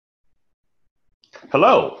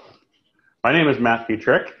Hello, my name is Matt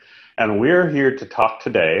Petrick, and we're here to talk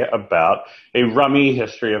today about a rummy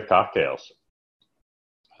history of cocktails.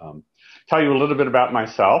 Tell you a little bit about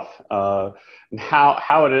myself and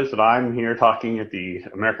how it is that I'm here talking at the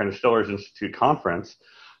American Distillers Institute conference.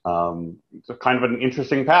 It's kind of an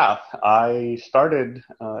interesting path. I started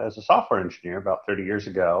as a software engineer about 30 years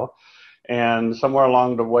ago, and somewhere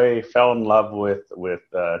along the way fell in love with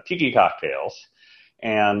tiki cocktails.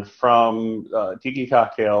 And from tiki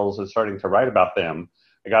cocktails and starting to write about them,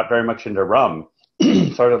 I got very much into rum.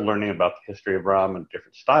 Started learning about the history of rum and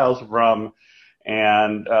different styles of rum,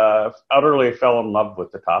 and utterly fell in love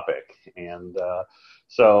with the topic. And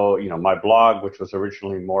so, my blog, which was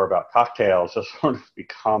originally more about cocktails, has sort of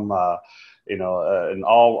become, an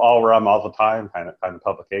all rum all the time kind of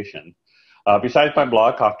publication. Besides my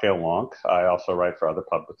blog, Cocktail Wonk, I also write for other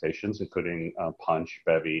publications, including Punch,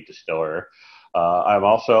 Bevy, Distiller. I'm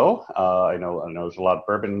also, I know there's a lot of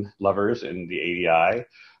bourbon lovers in the ADI.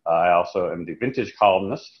 I also am the vintage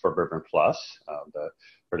columnist for Bourbon Plus.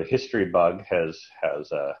 The history bug has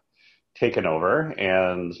taken over,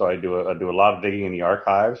 and so I do a lot of digging in the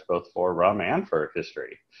archives, both for rum and for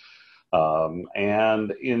history.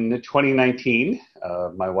 And in 2019,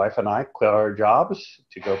 my wife and I quit our jobs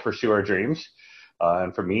to go pursue our dreams.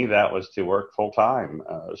 And for me, that was to work full time,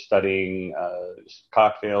 studying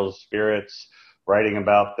cocktails, spirits, writing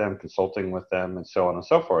about them, consulting with them, and so on and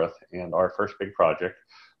so forth. And our first big project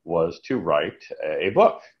was to write a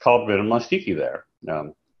book called Minimalist Tiki there.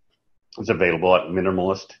 It's available at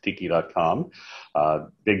minimalisttiki.com.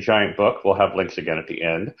 Big giant book. We'll have links again at the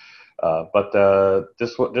end. But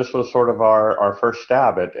this was sort of our first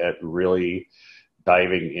stab at really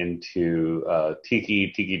diving into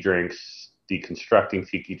tiki drinks, deconstructing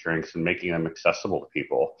tiki drinks and making them accessible to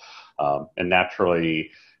people. And naturally,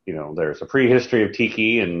 there's a prehistory of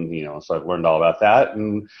tiki, and so I've learned all about that.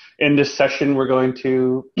 And in this session, we're going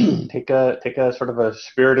to take a sort of a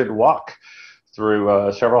spirited walk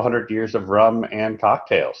through several hundred years of rum and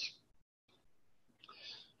cocktails.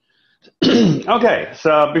 Okay,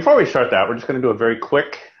 so before we start that, we're just going to do a very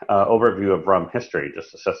quick overview of rum history,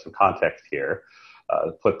 just to set some context here,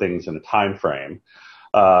 put things in a time frame.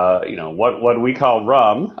 What we call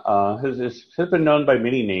rum has been known by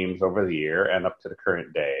many names over the year and up to the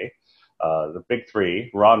current day. The big three,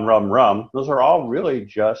 ron, rum, those are all really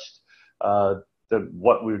just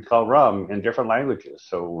what we would call rum in different languages.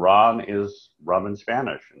 So ron is rum in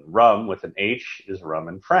Spanish, and rum with an H is rum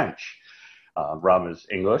in French. Rum is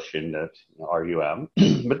English in the R-U-M,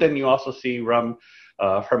 but then you also see rum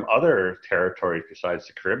from other territories besides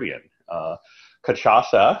the Caribbean.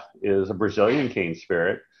 Cachaça is a Brazilian cane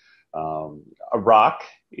spirit. A rock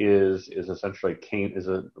is essentially cane, is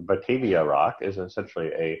a Batavia rock, is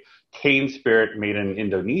essentially a cane spirit made in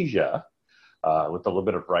Indonesia with a little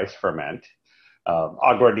bit of rice ferment.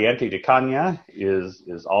 Aguardiente de caña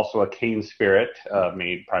is also a cane spirit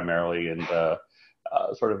made primarily in the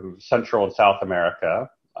sort of Central and South America.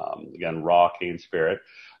 Again, raw cane spirit.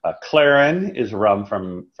 Clarin is rum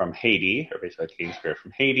from Haiti, or basically a cane spirit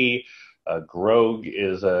from Haiti. Grog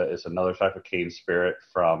is another type of cane spirit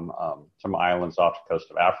from some islands off the coast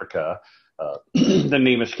of Africa. The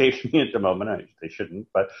name escapes me at the moment. They shouldn't,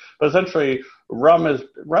 but essentially, rum is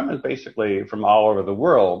basically from all over the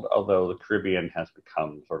world. Although the Caribbean has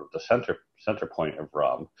become sort of the center point of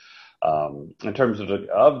rum. In terms of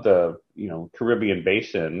the Caribbean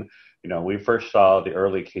basin, we first saw the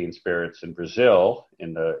early cane spirits in Brazil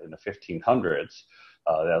in the 1500s.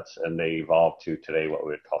 And they evolved to today what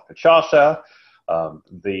we would call cachaça.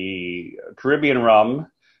 The Caribbean rum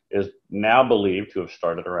is now believed to have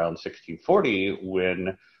started around 1640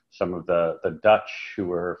 when some of the Dutch who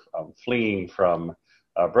were fleeing from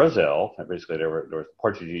Brazil, and basically there were the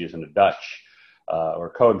Portuguese and the Dutch,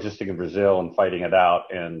 were coexisting in Brazil and fighting it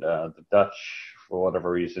out, and the Dutch, for whatever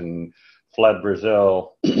reason, fled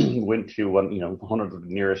Brazil, went to one of the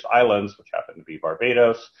nearest islands, which happened to be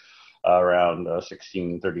Barbados, around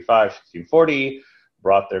 1635, 1640,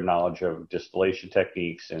 brought their knowledge of distillation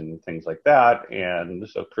techniques and things like that. And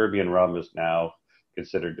so Caribbean rum is now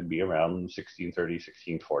considered to be around 1630,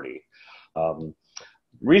 1640.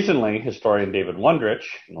 Recently, historian David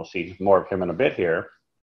Wondrich, and we'll see more of him in a bit here,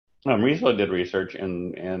 recently did research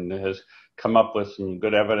and has come up with some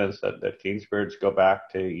good evidence that cane spirits go back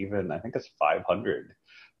to even, I think it's 1,500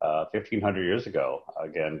 years ago,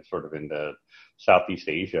 again, sort of in the Southeast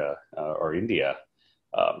Asia or India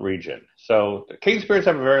region. So cane spirits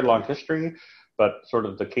have a very long history, but sort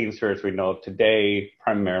of the cane spirits we know of today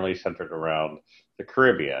primarily centered around the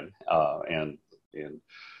Caribbean. And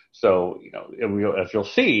so, as you'll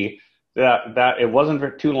see, that it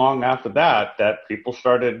wasn't too long after that that people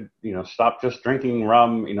started, stop just drinking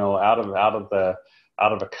rum, out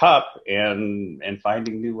of a cup and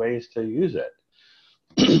finding new ways to use it.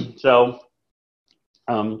 So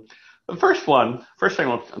the first thing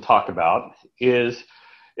we'll talk about is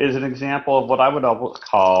an example of what I would almost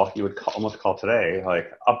call, almost call today,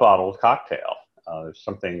 like a bottled cocktail. There's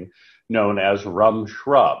something known as rum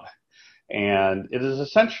shrub. And it is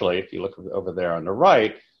essentially, if you look over there on the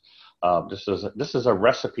right, this is a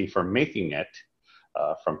recipe for making it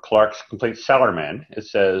from Clark's Complete Cellarman. It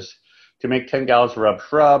says, to make 10 gallons of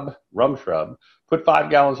rum shrub, put 5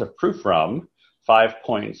 gallons of proof rum, 5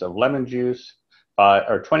 points of lemon juice,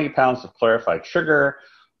 or 20 pounds of clarified sugar,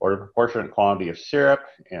 or a proportionate quantity of syrup,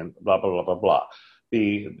 and blah, blah, blah, blah, blah.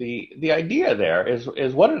 The idea there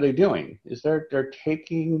is what are they doing? Is they're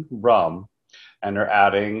taking rum and they're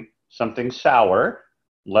adding something sour,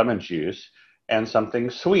 lemon juice, and something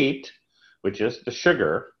sweet, which is the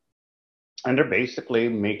sugar, and they're basically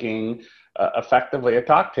making effectively a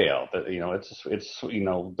cocktail. It's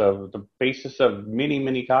the basis of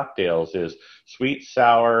many cocktails is sweet,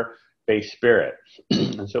 sour, base spirit.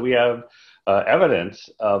 And so we have evidence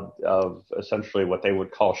of essentially what they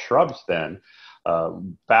would call shrubs then,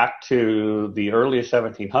 back to the early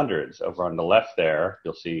 1700s. Over on the left there,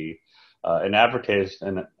 you'll see a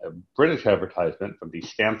British advertisement from the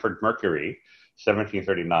Stamford Mercury,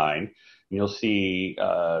 1739. And you'll see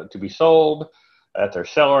to be sold at their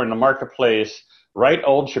cellar in the marketplace, right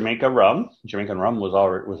old Jamaican rum. Jamaican rum was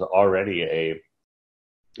already a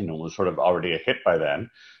hit by then.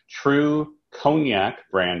 True cognac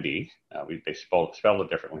brandy. They spelled it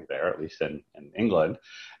differently there, at least in England.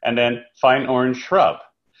 And then fine orange shrub.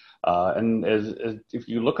 And if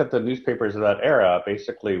you look at the newspapers of that era,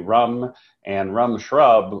 basically rum and rum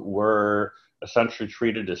shrub were essentially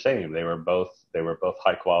treated the same. They were both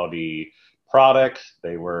high quality products.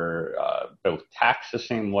 They were both taxed the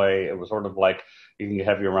same way. It was sort of like you can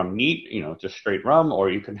have your rum neat, just straight rum, or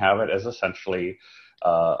you can have it as essentially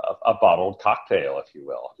a bottled cocktail, if you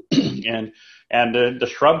will. and the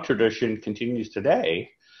shrub tradition continues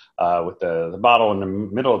today. With the bottle in the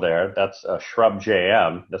middle there, that's a Shrub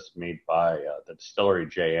JM. That's made by the distillery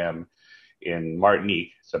JM in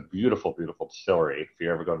Martinique. It's a beautiful, beautiful distillery. If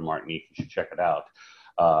you ever go to Martinique, you should check it out.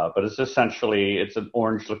 But it's an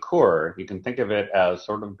orange liqueur. You can think of it as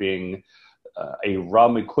sort of being a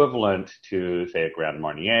rum equivalent to, say, a Grand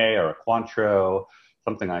Marnier or a Cointreau,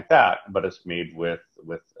 something like that. But it's made with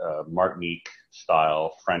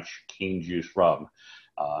Martinique-style French cane juice rum.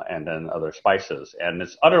 And then other spices, and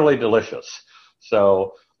it's utterly delicious.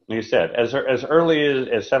 So, like I said, as early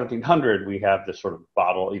as 1700, we have this sort of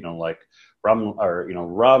bottle, like rum,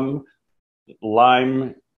 rum,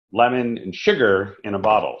 lime, lemon, and sugar in a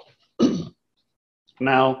bottle.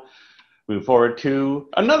 Now, move forward to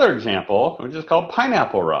another example, which is called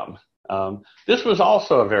pineapple rum. This was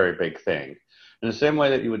also a very big thing. In the same way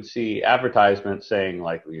that you would see advertisements saying,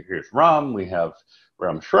 like, here's rum, we have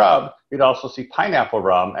rum shrub, you'd also see pineapple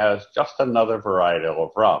rum as just another varietal of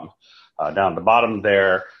rum. Down at the bottom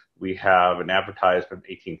there, we have an advertisement,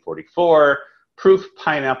 1844, proof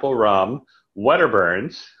pineapple rum,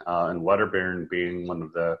 Wedderburn's, and Wedderburn being one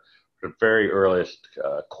of the very earliest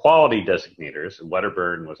quality designators.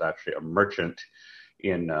 Wedderburn was actually a merchant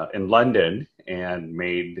in London and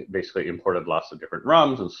basically imported lots of different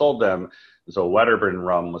rums and sold them. So Wedderburn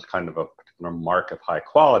rum was kind of a particular mark of high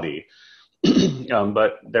quality.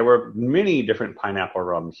 But there were many different pineapple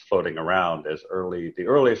rums floating around the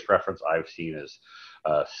earliest reference I've seen is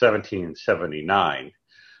 1779.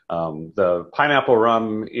 The pineapple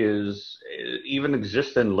rum even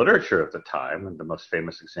exists in literature at the time, and the most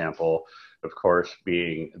famous example, of course,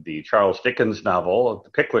 being the Charles Dickens novel, The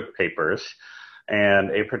Pickwick Papers, and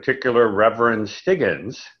a particular Reverend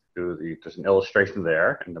Stiggins, there's an illustration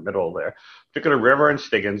there in the middle there, particular Reverend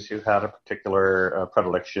Stiggins who had a particular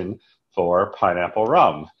predilection for pineapple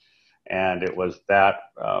rum. And it was that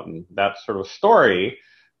sort of story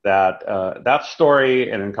that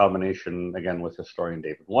story, and in combination again with historian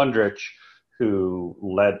David Wondrich, who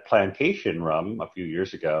led Plantation Rum a few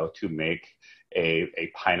years ago to make a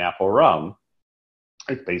pineapple rum.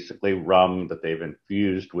 It's basically rum that they've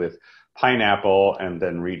infused with pineapple and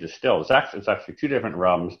then redistilled. It's actually two different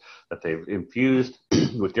rums that they've infused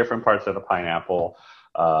with different parts of the pineapple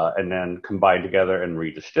and then combined together and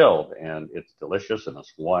redistilled. And it's delicious, and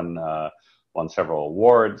it's won several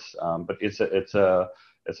awards. But it's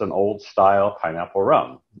an old style pineapple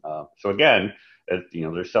rum. So again,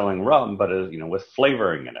 they're selling rum, but with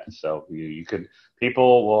flavoring in it. So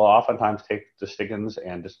people will oftentimes take the Stiggins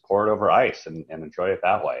and just pour it over ice and enjoy it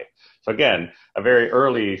that way. So again, a very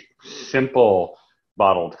early, simple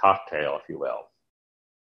bottled cocktail, if you will.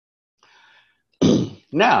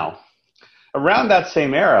 Now, around that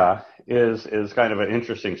same era is kind of an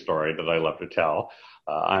interesting story that I love to tell.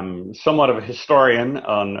 I'm somewhat of a historian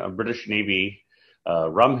on British Navy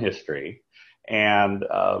rum history, and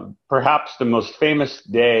perhaps the most famous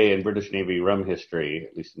day in British Navy rum history,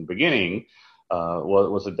 at least in the beginning,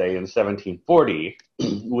 was a day in 1740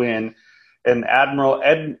 when an Admiral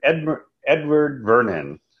Edward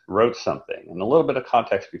Vernon wrote something. And a little bit of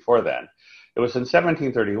context before then. It was in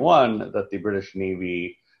 1731 that the British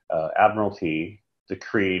Navy Admiralty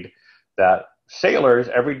decreed that sailors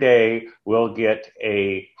every day will get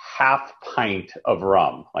a half pint of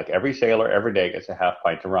rum. Like every sailor every day gets a half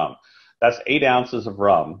pint of rum. That's 8 ounces of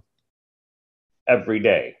rum every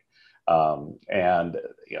day. And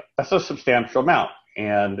that's a substantial amount.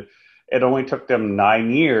 And it only took them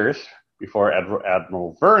 9 years before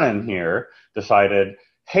Admiral Vernon here decided,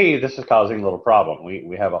 hey, this is causing a little problem.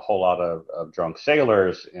 We have a whole lot of drunk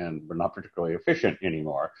sailors, and we're not particularly efficient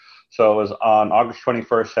anymore. So it was on August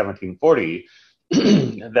 21st, 1740,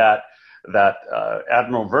 that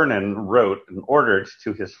Admiral Vernon wrote and ordered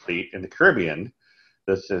to his fleet in the Caribbean.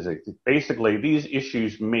 This is basically, these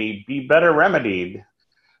issues may be better remedied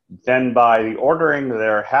than by ordering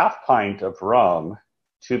their half pint of rum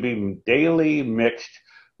to be daily mixed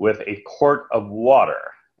with a quart of water.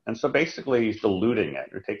 And so basically he's diluting it.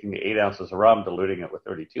 You're taking the 8 ounces of rum, diluting it with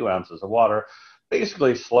 32 ounces of water,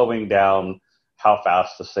 basically slowing down how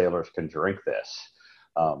fast the sailors can drink this.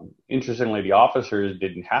 Interestingly, the officers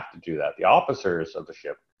didn't have to do that. The officers of the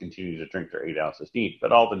ship continued to drink their 8 ounces neat,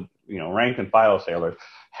 but all the rank and file sailors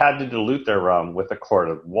had to dilute their rum with a quart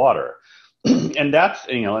of water. And that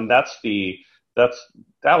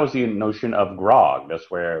was the notion of grog. That's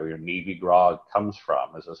where Navy grog comes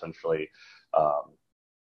from, is essentially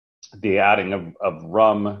the adding of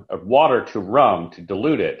water to rum to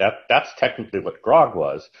dilute it. That's technically what grog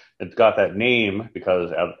was. It got that name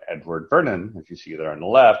because Edward Vernon, as you see there on the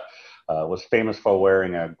left, was famous for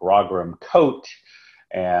wearing a grogram coat,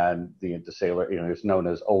 and the sailor, is known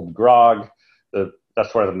as Old Grog.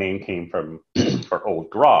 That's where the name came from for Old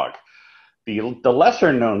Grog. The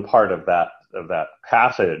lesser known part of that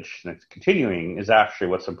passage that's continuing is actually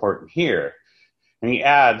what's important here. And he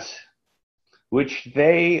adds, which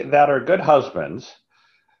they that are good husbands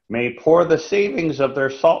may pour the savings of their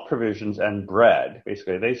salt provisions and bread.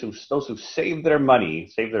 Basically, those who save their money,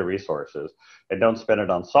 save their resources, and don't spend it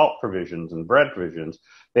on salt provisions and bread provisions,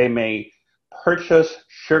 they may purchase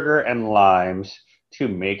sugar and limes to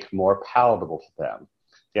make more palatable to them.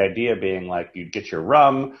 The idea being like you'd get your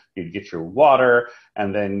rum, you'd get your water,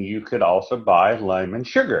 and then you could also buy lime and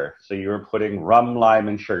sugar. So you were putting rum, lime,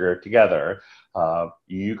 and sugar together.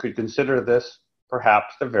 You could consider this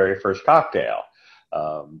perhaps the very first cocktail.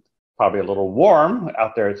 Probably a little warm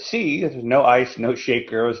out there at sea. There's no ice, no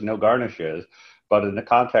shakers, no garnishes. But in the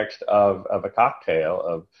context of a cocktail,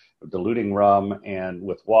 of diluting rum and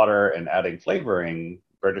with water and adding flavoring,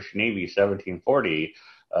 British Navy 1740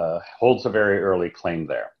 holds a very early claim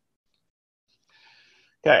there.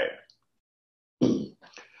 Okay.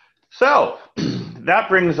 So that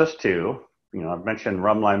brings us to, I've mentioned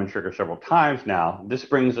rum, lime, and sugar several times now. This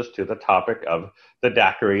brings us to the topic of the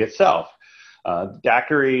daiquiri itself.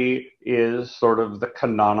 Daiquiri is sort of the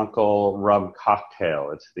canonical rum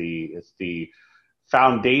cocktail. It's the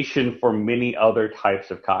foundation for many other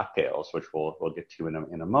types of cocktails, which we'll get to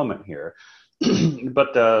in a moment here.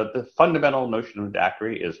 But the fundamental notion of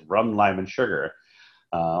daiquiri is rum, lime, and sugar.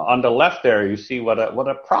 On the left there, you see what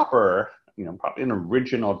a proper, probably an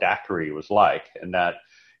original daiquiri was like, in that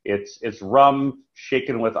it's rum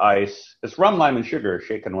shaken with ice. It's rum, lime, and sugar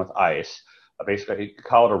shaken with ice. Basically, you could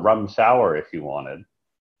call it a rum sour if you wanted,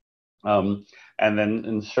 and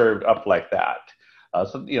then served up like that.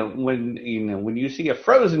 So when you see a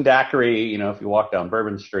frozen daiquiri, if you walk down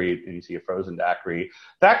Bourbon Street and you see a frozen daiquiri,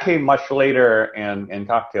 that came much later, and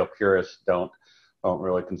cocktail purists don't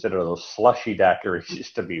really consider those slushy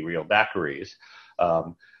daiquiris to be real daiquiris.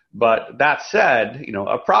 But that said,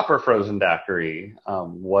 a proper frozen daiquiri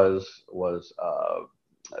was a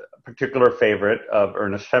particular favorite of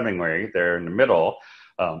Ernest Hemingway there in the middle.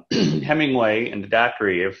 Hemingway and the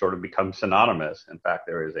daiquiri have sort of become synonymous. In fact,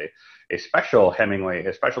 there is a special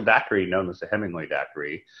daiquiri known as the Hemingway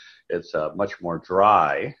daiquiri. It's much more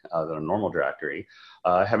dry than a normal daiquiri.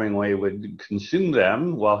 Hemingway would consume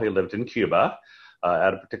them while he lived in Cuba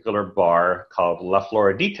at a particular bar called La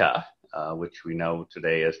Floridita. which we know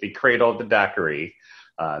today as the cradle of the daiquiri.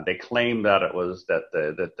 They claim that it was that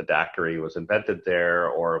the daiquiri was invented there,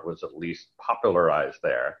 or it was at least popularized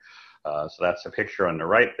there. So that's a picture on the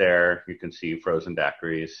right there. You can see frozen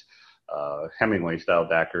daiquiris, Hemingway-style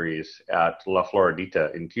daiquiris at La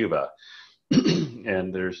Floridita in Cuba.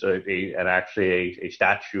 And there's actually a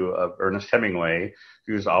statue of Ernest Hemingway,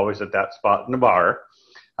 who's always at that spot in the bar.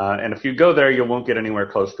 And if you go there, you won't get anywhere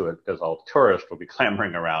close to it because all the tourists will be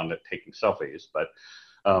clamoring around it taking selfies. But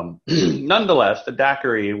nonetheless, the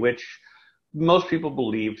daiquiri, which most people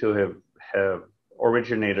believe to have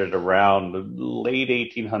originated around the late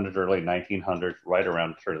 1800s, early 1900s, right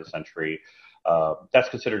around the turn of the century, that's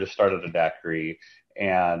considered the start of the daiquiri.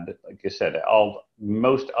 And like I said,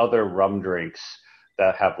 most other rum drinks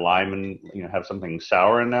that have lime and have something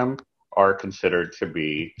sour in them are considered to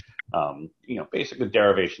be basically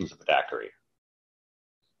derivations of the daiquiri.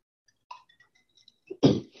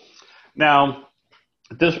 Now,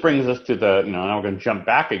 this brings us to now we're going to jump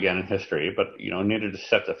back again in history, but needed to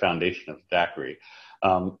set the foundation of the daiquiri.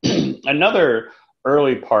 Another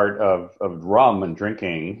early part of rum and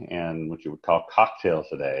drinking, and what you would call cocktails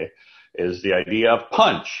today, is the idea of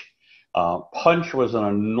punch. Punch was an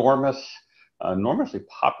enormously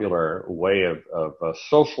popular way of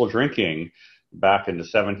social drinking back in the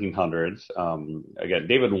 1700s. Again,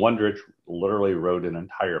 David Wondrich literally wrote an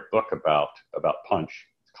entire book about punch.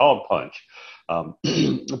 It's called Punch,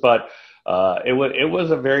 but it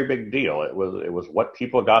was a very big deal. It was what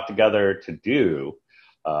people got together to do.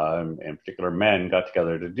 In particular, men got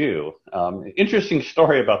together to do. Interesting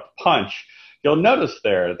story about the punch. You'll notice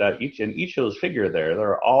there that each of those figures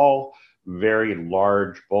they're all very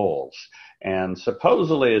large bowls. And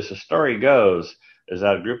supposedly, as the story goes, is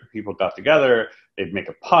that a group of people got together, they'd make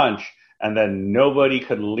a punch, and then nobody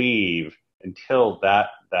could leave until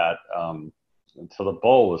until the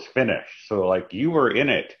bowl was finished. So like you were in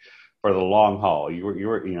it for the long haul. You were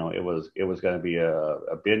it was going to be a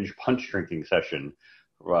binge punch drinking session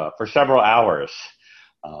for several hours.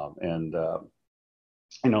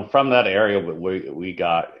 From that area, we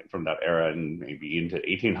got from that era and maybe into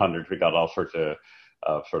 1800s, we got all sorts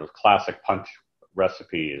of sort of classic punch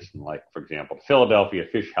recipes. Like, for example, Philadelphia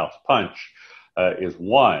Fish House Punch is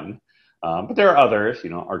one, but there are others.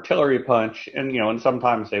 Artillery punch, and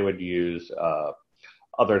sometimes they would use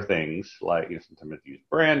other things like sometimes they use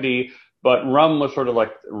brandy. But rum was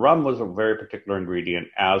a very particular ingredient,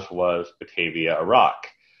 as was Batavia Iraq.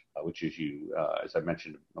 Which is as I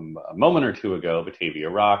mentioned a moment or two ago, Batavia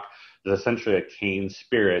Iraq is essentially a cane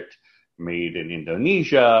spirit made in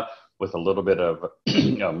Indonesia with a little bit of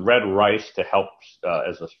red rice to help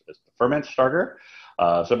as the ferment starter.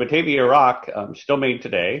 So Batavia Iraq still made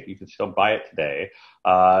today. You can still buy it today.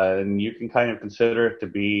 And you can kind of consider it to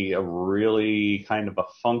be a really kind of a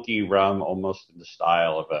funky rum, almost in the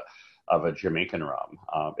style of a Jamaican rum.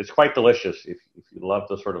 It's quite delicious. If you love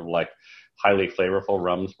the sort of like highly flavorful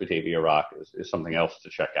rums, Batavia Iraq is something else to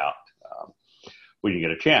check out when you get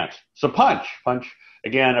a chance. So punch,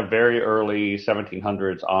 again, a very early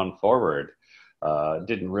 1700s on forward,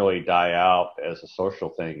 didn't really die out as a social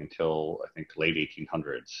thing until I think late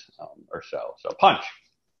 1800s or so. So punch.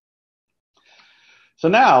 So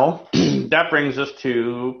now that brings us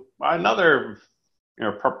to another,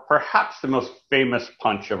 perhaps the most famous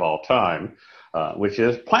punch of all time, which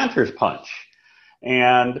is Planter's Punch.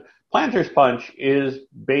 And Planter's Punch is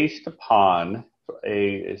based upon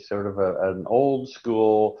a sort of an old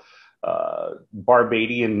school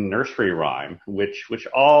Barbadian nursery rhyme, which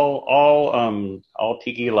all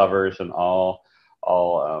tiki lovers and all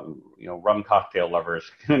rum cocktail lovers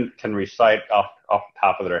can recite off the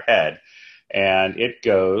top of their head. And it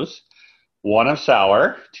goes: 1 of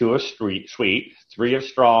sour, 2 of sweet, 3 of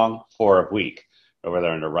strong, 4 of weak. Over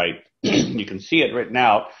there on the right, you can see it written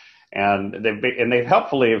out. And they've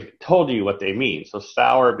helpfully have told you what they mean. So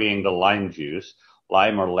sour being the lime juice,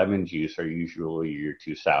 lime or lemon juice are usually your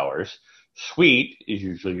 2 sours. Sweet is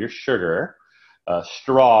usually your sugar.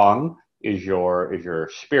 Strong is your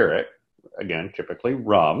spirit, again, typically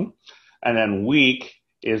rum. And then weak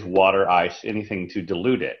is water, ice, anything to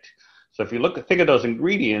dilute it. So if you think of those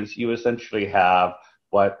ingredients, you essentially have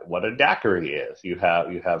what a daiquiri is. You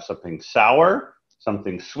have something sour,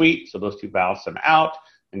 something sweet, so those two balance them out.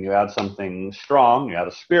 And you add something strong, you add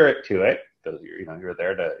a spirit to it, because you're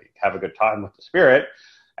there to have a good time with the spirit,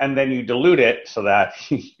 and then you dilute it so that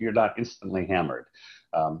you're not instantly hammered.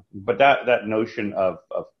 But that notion of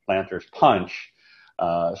Planter's Punch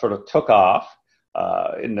sort of took off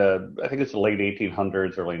in I think it's the late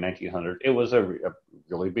 1800s, early 1900s. It was a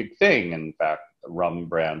really big thing. In fact, rum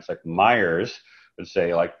brands like Myers would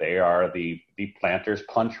say like they are the Planters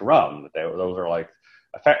Punch rum. Those are like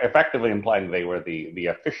effectively implying they were the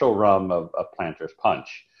official rum of Planters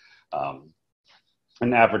Punch.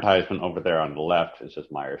 An advertisement over there on the left, it says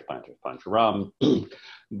Myers Planters Punch rum,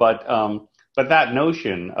 but that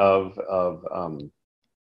notion of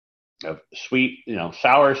sweet,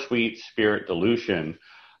 sour sweet spirit dilution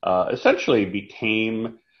essentially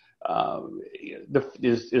became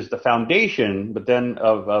is the foundation, but then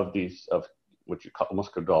of what you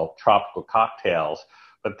almost could call tropical cocktails.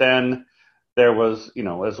 But then there was,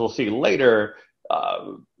 as we'll see later,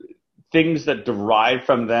 things that derived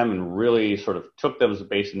from them and really sort of took them as a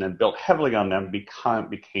base and then built heavily on them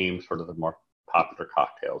became sort of the more popular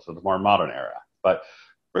cocktails of the more modern era. But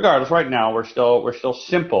regardless, right now we're still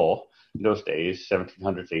simple. In those days,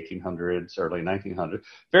 1700s, 1800s, early 1900s,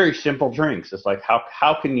 very simple drinks. It's like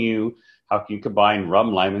how can you combine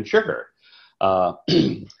rum, lime, and sugar?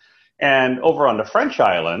 And over on the French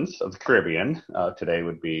islands of the Caribbean, today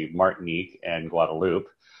would be Martinique and Guadeloupe.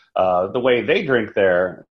 The way they drink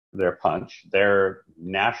their punch, their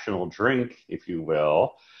national drink, if you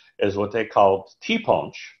will, is what they call tea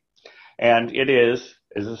punch, and it is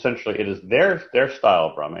essentially their style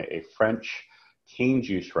of rum, a French cane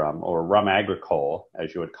juice rum, or rum agricole,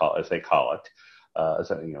 as they call it.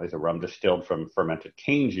 It's a rum distilled from fermented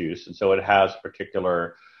cane juice, and so it has a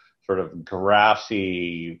particular sort of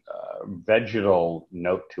grassy, vegetal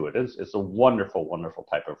note to it. It's a wonderful, wonderful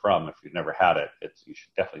type of rum. If you've never had it, you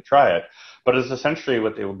should definitely try it. But it's essentially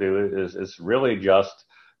what they will do is really just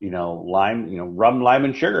lime, rum, lime,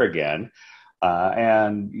 and sugar again.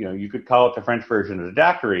 And you could call it the French version of the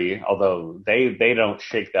daiquiri, although they don't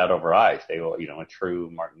shake that over ice. They will, a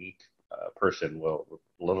true Martinique person will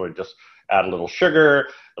literally just add a little sugar,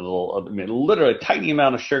 literally a tiny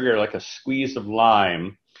amount of sugar, like a squeeze of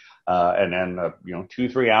lime, and then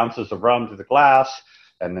 2-3 ounces of rum to the glass,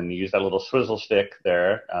 and then you use that little swizzle stick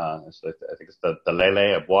there. So I think it's the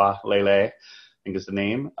lele, a bois lele, I think is the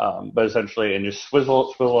name. But essentially, and just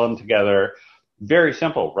swizzle them together. Very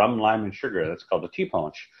simple, rum, lime, and sugar. That's called the tea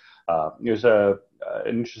punch. There's an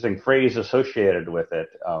interesting phrase associated with it.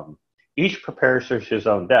 Each prepares for his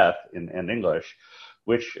own death in English,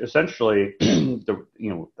 which essentially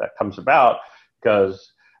that comes about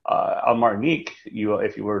because on Martinique,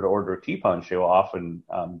 if you were to order a tea punch, they will often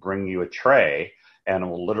bring you a tray, and it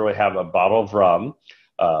will literally have a bottle of rum,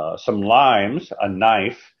 some limes, a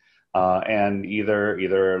knife, and either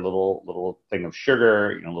a little thing of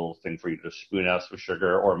sugar, a little thing for you to spoon out some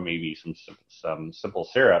sugar, or maybe some simple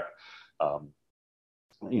syrup.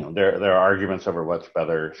 There are arguments over what's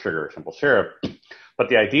better, sugar or simple syrup, but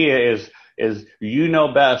the idea is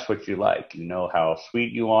best what you like. You know how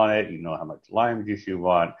sweet you want it. You know how much lime juice you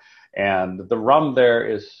want. And the rum there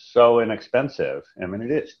is so inexpensive. I mean,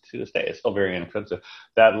 it is to this day. It's still very inexpensive.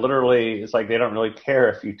 That literally, it's like they don't really care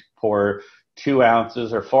if you pour 2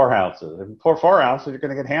 ounces or 4 ounces. If you pour 4 ounces, you're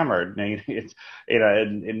going to get hammered,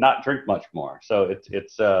 and not drink much more. So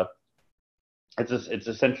it's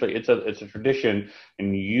essentially a tradition,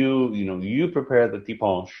 and you prepare the tea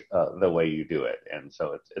punch the way you do it, and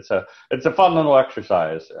so it's a fun little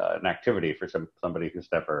exercise, an activity for somebody who's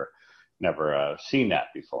never seen that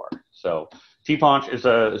before. So tea punch is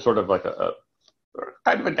a sort of like a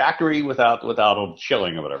kind of a daiquiri without a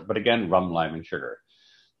chilling or whatever, but again, rum, lime, and sugar.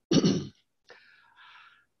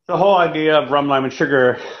 The whole idea of rum, lime, and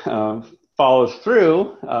sugar follows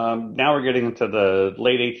through. Now we're getting into the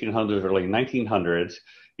late 1800s, early 1900s.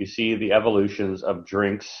 You see the evolutions of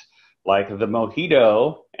drinks like the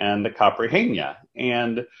mojito and the caipirinha.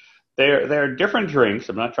 And they're different drinks.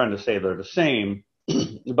 I'm not trying to say they're the same,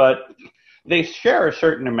 but they share a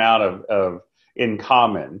certain amount of in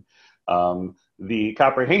common. The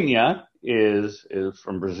caipirinha is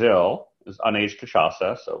from Brazil. Is unaged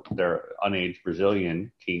cachaça, so they're unaged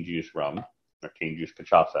Brazilian cane juice rum or cane juice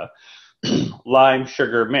cachaça. Lime,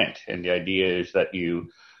 sugar, mint, and the idea is that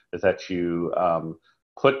you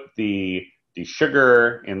put the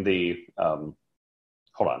sugar in the hold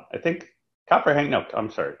on. I think caipirinha. No,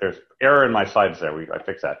 I'm sorry. There's error in my slides there. I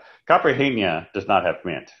fixed that. Caipirinha does not have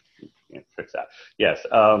mint. Fix that. Yes.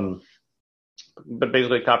 But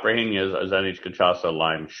basically, caipirinha is unaged cachaça,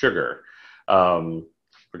 lime, sugar.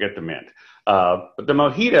 Forget the mint. But the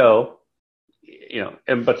mojito,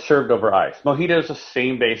 but served over ice. Mojito is the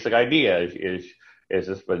same basic idea. Is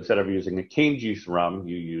this, but instead of using a cane juice rum,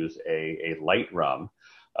 you use a light rum.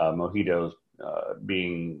 Mojitos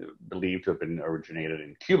being believed to have been originated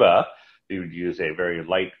in Cuba, you would use a very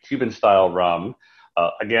light Cuban-style rum.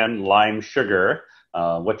 Again, lime, sugar.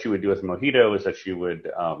 What you would do with mojito is that you would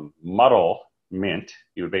muddle mint.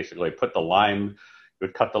 You would basically put the lime You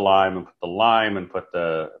would cut the lime and put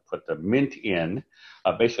the mint in,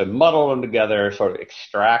 basically muddle them together, sort of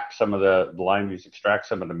extract some of the lime juice, extract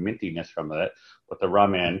some of the mintiness from it, put the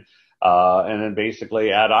rum in, and then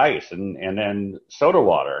basically add ice and then soda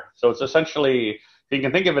water. So it's essentially, you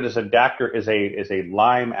can think of it as a daiquiri, is a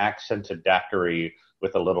lime accented daiquiri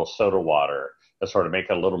with a little soda water to sort of make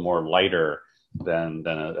it a little more lighter than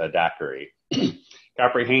a daiquiri.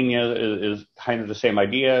 Caipirinha is kind of the same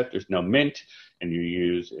idea. There's no mint, and you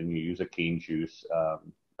use a cane juice,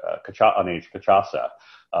 unaged cachaça.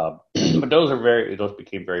 But those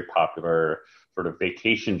became very popular sort of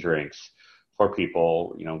vacation drinks for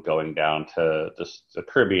people, going down to the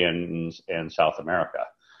Caribbean and South America.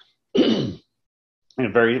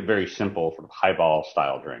 And very, very simple sort of highball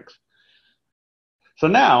style drinks. So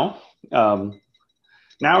now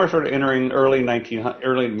we're sort of entering early mid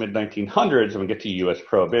 1900s, and we get to U.S.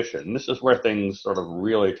 Prohibition. This is where things sort of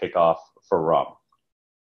really take off for rum.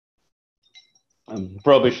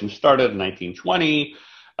 Prohibition started in 1920,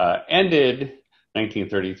 ended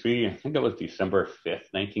 1933. I think it was December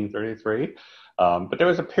 5th, 1933. But there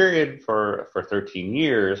was a period for 13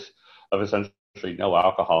 years of essentially no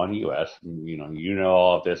alcohol in the U.S. You know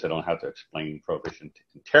all of this. I don't have to explain Prohibition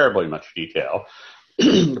in terribly much detail.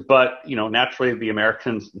 But, naturally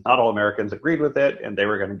not all Americans agreed with it, and they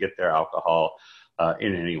were going to get their alcohol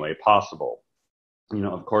in any way possible.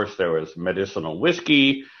 Of course, there was medicinal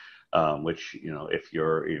whiskey, which, if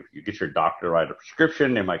you get your doctor to write a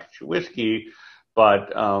prescription, they might get you whiskey. But,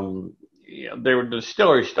 the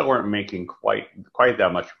distilleries still weren't making quite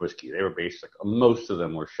that much whiskey. They were most of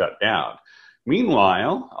them were shut down.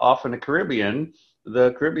 Meanwhile, off in the Caribbean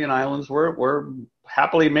islands were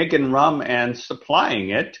happily making rum and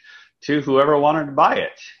supplying it to whoever wanted to buy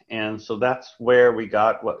it. And so that's where we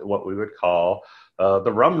got what we would call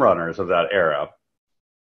the rum runners of that era.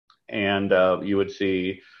 And you would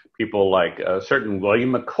see people like a certain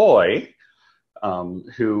William McCoy,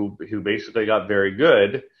 who basically got very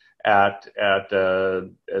good at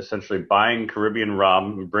essentially buying Caribbean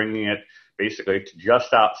rum and bringing it basically to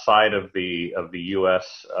just outside of the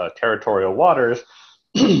U.S. Territorial waters,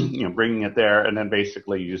 bringing it there, and then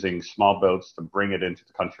basically using small boats to bring it into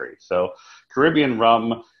the country. So Caribbean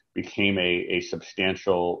rum became a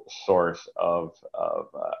substantial source of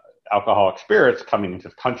alcoholic spirits coming into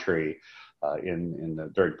the country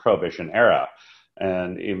during Prohibition era.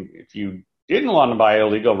 And if you didn't want to buy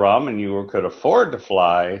illegal rum and you could afford to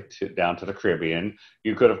fly down to the Caribbean,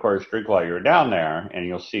 you could, of course, drink while you were down there. And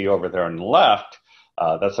you'll see over there on the left,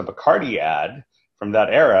 that's a Bacardi ad from that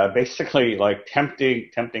era, basically like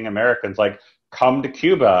tempting Americans, like, come to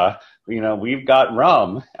Cuba. We've got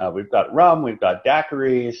rum, we've got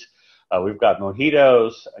daiquiris, we've got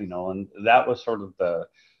mojitos, and that was sort of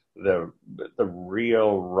the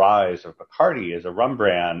real rise of Bacardi as a rum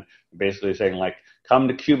brand, basically saying, like, come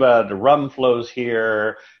to Cuba, the rum flows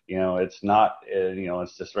here. It's not,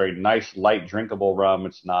 it's this very nice, light, drinkable rum.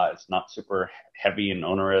 It's not super heavy and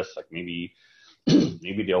onerous, like maybe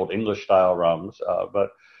the old English style rums.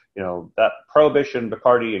 But that Prohibition,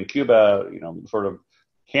 Bacardi, and Cuba, sort of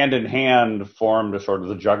hand in hand formed a sort of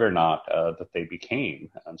the juggernaut that they became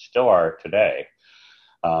and still are today.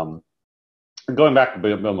 Going back to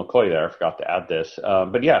Bill McCoy there, I forgot to add this.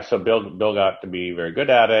 But yeah, so Bill got to be very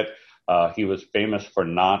good at it. He was famous for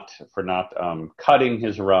not cutting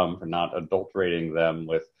his rum, for not adulterating them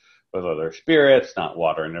with other spirits, not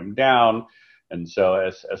watering them down. And so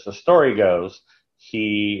as the story goes,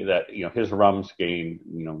 his rums gained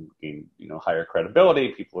higher credibility.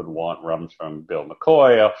 People would want rums from Bill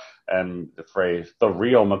McCoy, and the phrase "the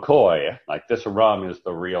real McCoy," like this rum is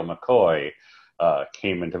the real McCoy,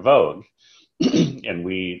 came into vogue. And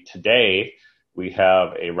today we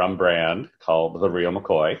have a rum brand called the Real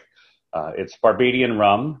McCoy. It's Barbadian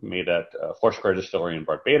rum made at Foursquare Distillery in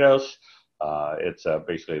Barbados. It's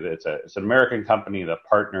an American company that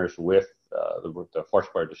partners with the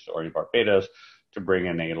Foursquare Distillery in Barbados to bring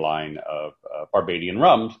in a line of Barbadian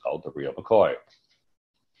rums called the Real McCoy.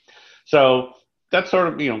 So that's sort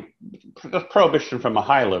of that's Prohibition from a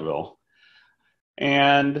high level,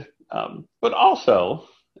 and but also.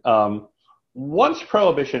 Once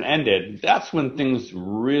Prohibition ended, that's when things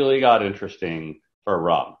really got interesting for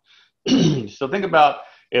rum. So think about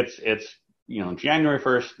it's January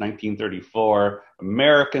 1st, 1934.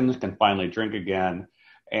 Americans can finally drink again,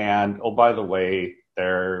 and oh, by the way,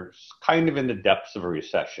 they're kind of in the depths of a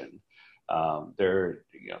recession.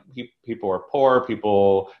 People are poor.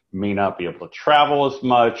 People may not be able to travel as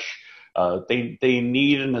much. They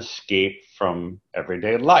need an escape from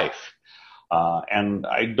everyday life. And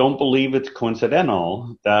I don't believe it's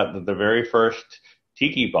coincidental that the very first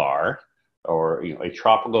tiki bar or a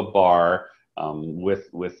tropical bar with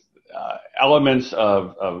elements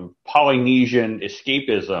of Polynesian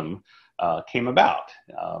escapism came about.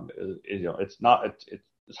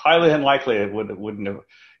 It's highly unlikely it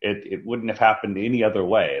wouldn't have happened any other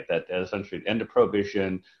way. That essentially the end of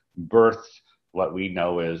Prohibition birthed what we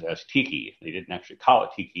know as tiki. They didn't actually call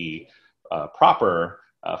it tiki proper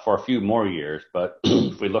for a few more years, but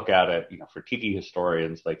if we look at it, for tiki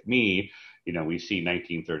historians like me, we see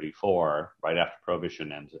 1934, right after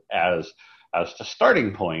Prohibition ends, as the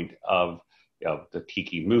starting point of the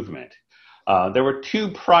tiki movement. There were two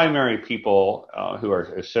primary people who are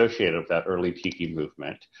associated with that early tiki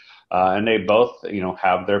movement, and they both,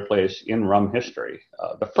 have their place in rum history.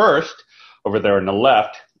 The first, over there on the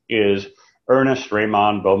left, is Ernest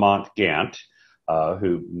Raymond Beaumont Gant,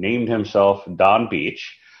 who named himself Don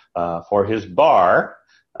Beach for his bar,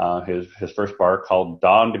 his first bar called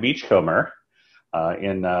Don the Beachcomber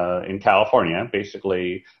in California,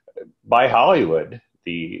 basically by Hollywood.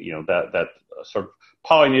 That sort of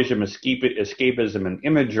Polynesian escapism and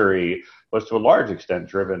imagery was to a large extent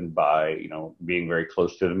driven by being very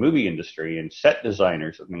close to the movie industry and set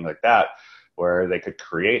designers and things like that, where they could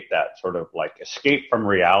create that sort of like escape from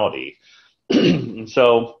reality. And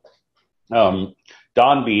so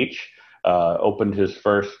Don Beach opened his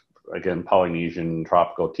first, again, Polynesian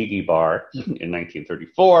tropical tiki bar in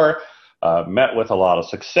 1934, met with a lot of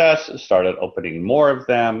success, started opening more of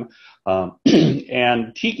them,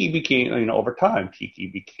 and tiki became, over time, tiki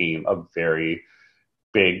became a very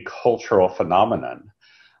big cultural phenomenon.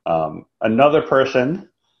 Another person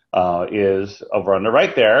is over on the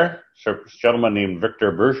right there, a gentleman named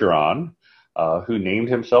Victor Bergeron, who named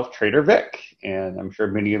himself Trader Vic. And I'm sure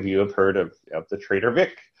many of you have heard of the Trader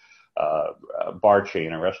Vic bar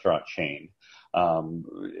chain, a restaurant chain.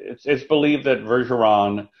 It's believed that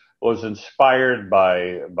Bergeron was inspired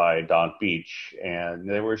by Don Beach, and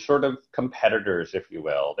they were sort of competitors, if you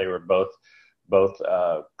will. They were both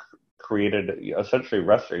created essentially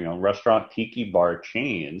restaurant tiki bar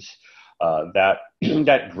chains that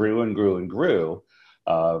that grew and grew and grew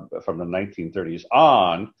from the 1930s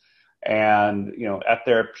on. And at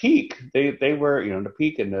their peak, they were the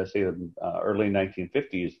peak in the early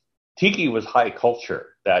 1950s. Tiki was high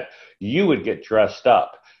culture, that you would get dressed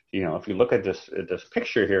up. If you look at this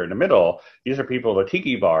picture here in the middle, these are people at a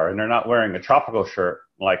tiki bar, and they're not wearing a tropical shirt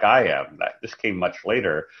like I am. This came much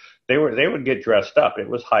later. They would get dressed up. It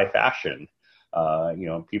was high fashion.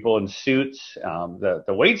 People in suits. The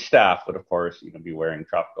wait staff would, of course, be wearing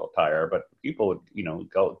tropical attire, but people would,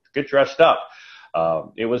 go get dressed up.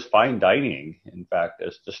 It was fine dining. In fact,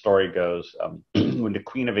 as the story goes, when the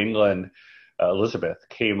Queen of England, Elizabeth,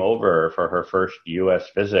 came over for her first U.S.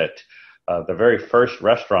 visit, the very first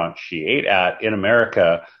restaurant she ate at in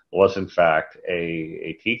America was, in fact,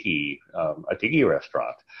 a tiki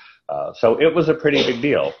restaurant. So it was a pretty big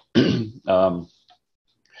deal.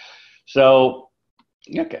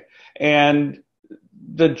 Okay. And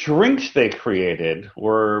the drinks they created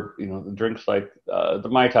were, the drinks like the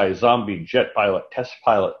Mai Tai, Zombie, Jet Pilot, Test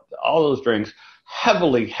Pilot, all those drinks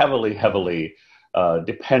heavily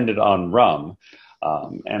depended on rum.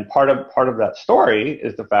 And part of that story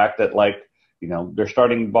is the fact that, they're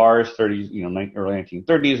starting bars, early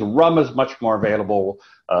 1930s. Rum is much more available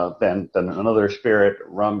than another spirit.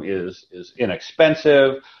 Rum is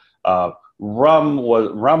inexpensive. Rum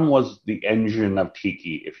was the engine of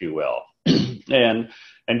tiki, if you will. and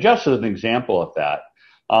just as an example of that,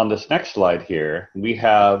 on this next slide here, we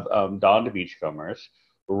have Don the Beachcomber's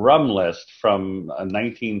rum list from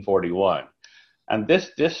 1941. And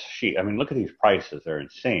this sheet, look at these prices; they're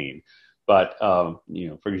insane. But for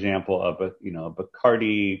example, a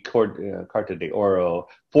Bacardi Carta de Oro,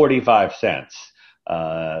 45 cents.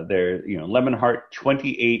 Lemon Heart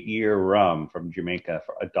 28-year rum from Jamaica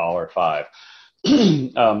for $1.05.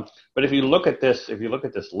 But if you look at this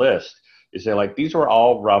list, you say these were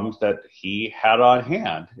all rums that he had on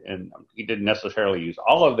hand, and he didn't necessarily use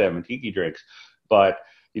all of them in tiki drinks, but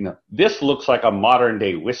this looks like a modern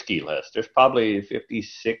day whiskey list. There's probably 50,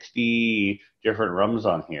 60 different rums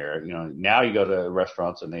on here. Now you go to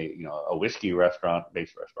restaurants and a whiskey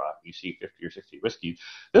based restaurant, you see 50 or 60 whiskeys.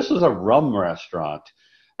 This was a rum restaurant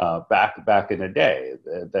back in the day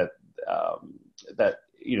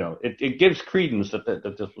it gives credence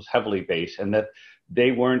that this was heavily based, and that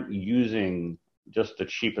they weren't using just the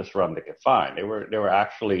cheapest rum they could find. They were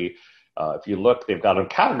actually, if you look, they've got them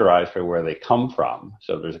categorized by where they come from.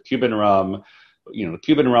 So there's a Cuban rum.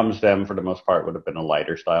 Cuban rums, them for the most part would have been a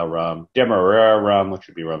lighter style rum. Demerara rum, which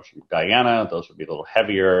would be rums from Guyana, those would be a little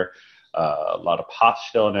heavier. A lot of pot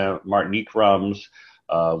still in it. Martinique rums,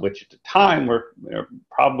 which at the time were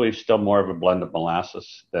probably still more of a blend of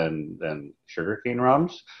molasses than sugarcane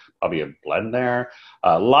rums. Probably a blend there.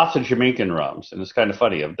 Lots of Jamaican rums, and it's kind of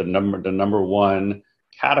funny. Of the number one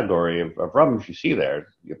category of rums you see there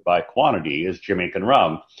by quantity is Jamaican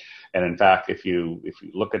rum. And in fact, if you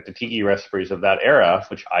look at the tiki recipes of that era,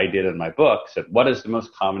 which I did in my book, said what is the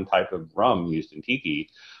most common type of rum used in tiki,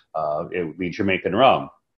 it would be Jamaican rum.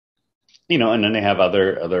 And then they have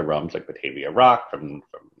other rums like Batavia Rock from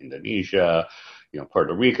Indonesia,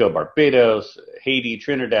 Puerto Rico, Barbados, Haiti,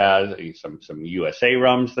 Trinidad, some USA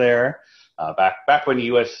rums there. Back when the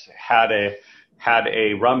U.S. had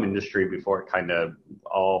a rum industry before it kind of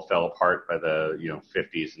all fell apart by the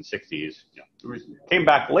 50s and 60s. Came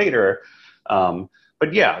back later,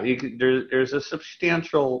 but yeah, there's a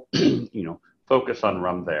substantial focus on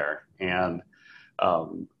rum there, and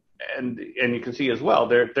you can see as well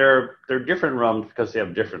they're different rums because they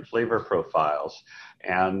have different flavor profiles,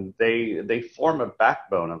 and they form a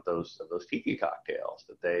backbone of those tiki cocktails.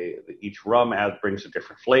 Each rum brings a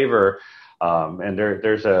different flavor, and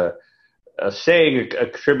there's a saying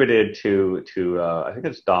attributed to I think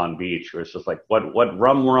it's Don Beach, where it's just like what one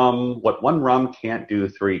rum can't do,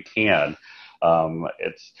 three can.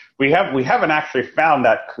 We haven't actually found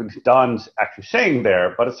that Don's actually saying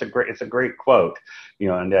there, but it's a great quote,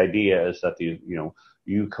 and the idea is that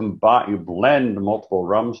you blend multiple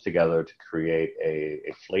rums together to create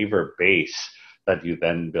a flavor base that you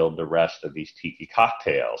then build the rest of these tiki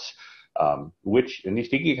cocktails, and these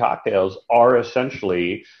tiki cocktails are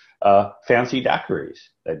essentially fancy daiquiris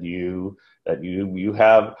that you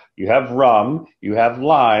have rum, you have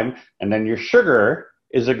lime, and then your sugar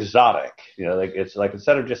is exotic. It's like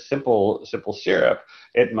instead of just simple syrup,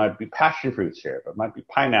 it might be passion fruit syrup, it might be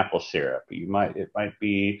pineapple syrup, it might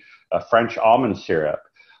be a French almond syrup.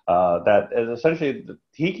 That is essentially the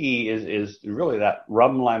tiki is really that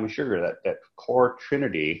rum, lime, and sugar, that core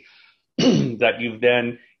trinity that you've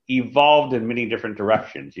then evolved in many different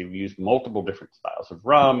directions. You've used multiple different styles of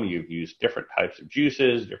rum. You've used different types of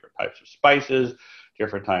juices, different types of spices,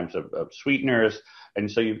 different types of sweeteners.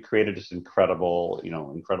 And so you've created this incredible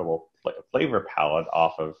flavor palette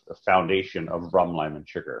off of the foundation of rum, lime, and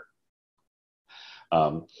sugar.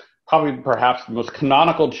 Perhaps the most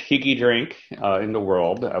canonical tiki drink in the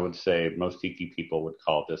world. I would say most tiki people would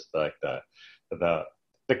call this like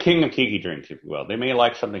the king of tiki drinks, if you will. They may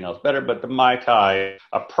like something else better, but the Mai Tai,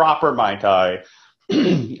 a proper Mai Tai,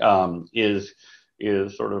 is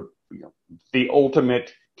sort of the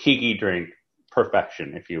ultimate tiki drink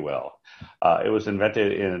perfection, if you will. It was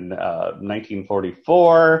invented in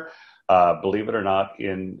 1944, believe it or not,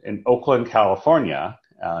 in Oakland, California.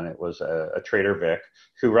 And it was a Trader Vic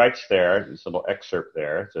who writes there, this little excerpt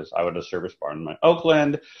there, it says, "I was a service bar in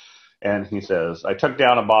Oakland." And he says, "I took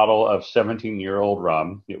down a bottle of 17-year-old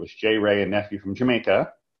rum. It was J. Ray and nephew from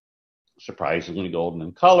Jamaica, surprisingly golden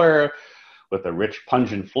in color, with a rich,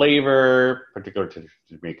 pungent flavor, particular to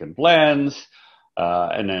Jamaican blends."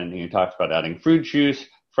 And then he talks about adding fruit juice,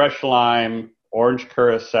 fresh lime, orange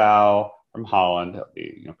curacao from Holland,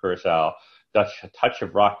 curacao, a touch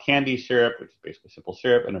of rock candy syrup, which is basically simple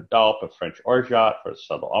syrup, and a dollop of French orgeat for a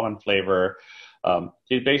subtle almond flavor.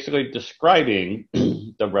 He's basically describing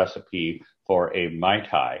the recipe for a Mai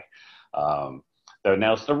Tai. So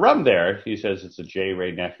now it's the rum there. He says it's a J.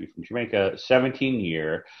 Ray nephew from Jamaica,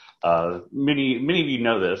 17-year. Many of you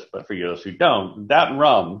know this, but for those who don't, that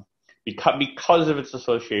rum, because of its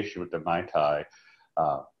association with the Mai Tai,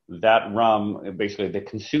 that rum, basically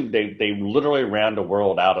they literally ran the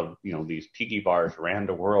world out of, these tiki bars ran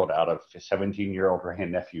the world out of 17-year-old Ray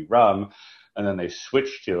and nephew rum. And then they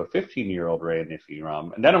switched to a 15-year-old Ray and nephew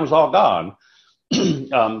rum, and then it was all gone.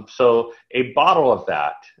 So a bottle of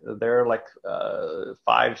that, there are like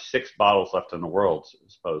 5-6 bottles left in the world,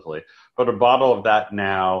 supposedly. But a bottle of that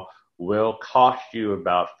now will cost you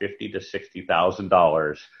about $50,000 to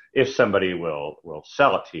 $60,000 if somebody will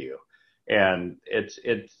sell it to you. And it's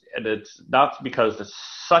not because it's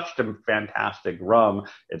such a fantastic rum.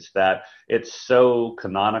 It's that it's so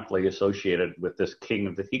canonically associated with this king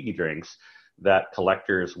of the tiki drinks that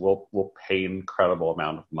collectors will pay an incredible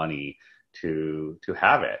amount of money to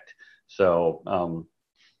have it. So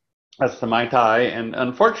that's the Mai Tai. And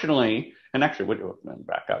unfortunately, and actually,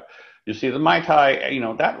 back up. You see, the Mai Tai,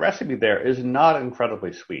 that recipe there is not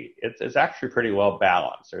incredibly sweet. It's actually pretty well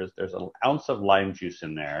balanced. There's an ounce of lime juice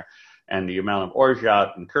in there, and the amount of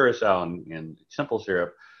orgeat and curacao and simple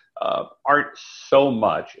syrup aren't so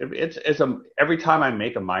much. Every time I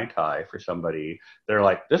make a Mai Tai for somebody, they're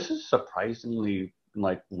like, "This is surprisingly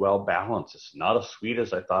well balanced. It's not as sweet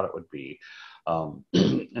as I thought it would be."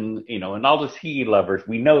 And all the tea lovers,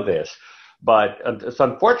 we know this. But it's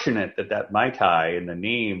unfortunate that that Mai Tai and the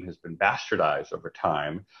name has been bastardized over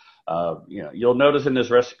time. You'll notice in this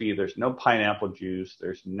recipe, there's no pineapple juice,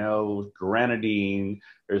 there's no grenadine,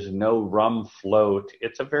 there's no rum float.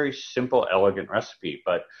 It's a very simple, elegant recipe.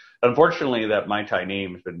 But unfortunately, that Mai Tai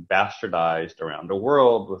name has been bastardized around the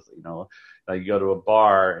world with, you go to a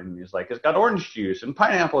bar and it's like, it's got orange juice and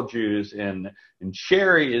pineapple juice and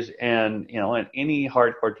cherries and any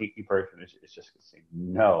hardcore tiki person is just going to say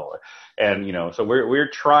no. And, so we're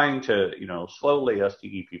trying to, slowly us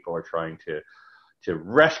tiki people are trying to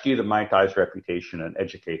rescue the Mai Tai's reputation and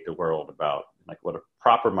educate the world about like what a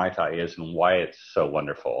proper Mai Tai is and why it's so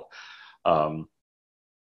wonderful. And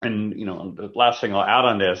the last thing I'll add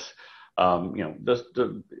on this,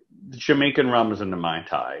 the Jamaican rum is in the Mai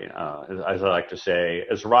Tai, as I like to say,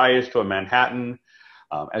 as rye is to a Manhattan,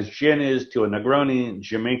 as gin is to a Negroni,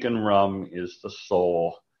 Jamaican rum is the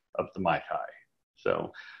soul of the Mai Tai.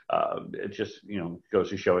 So it just, goes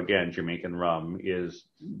to show again, Jamaican rum is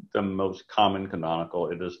the most common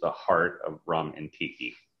canonical. It is the heart of rum and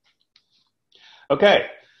tiki. Okay.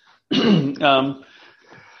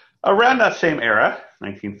 Around that same era,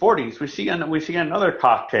 1940s, we see another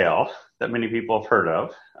cocktail that many people have heard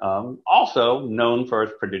of, also known for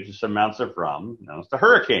its prodigious amounts of rum, known as the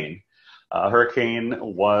Hurricane. Hurricane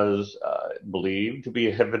was believed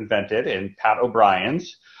to have invented in Pat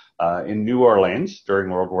O'Brien's in New Orleans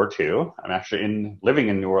during World War II. I'm actually living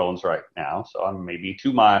in New Orleans right now, so I'm maybe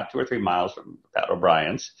 2 or 3 miles from Pat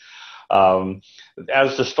O'Brien's.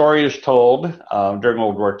 As the story is told, during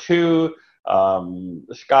World War II,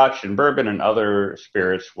 Scotch and bourbon and other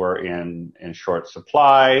spirits were in short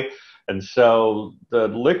supply, and so the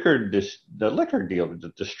liquor deal,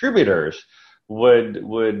 the distributors would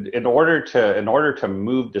in order to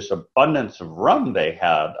move this abundance of rum they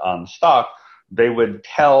had on stock, they would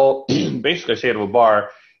basically say to a bar,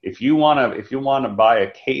 if you want to buy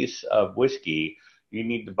a case of whiskey, you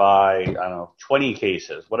need to buy, I don't know, 20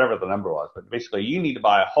 cases, whatever the number was. But basically, you need to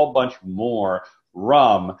buy a whole bunch more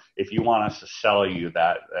rum if you want us to sell you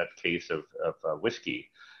that case of whiskey.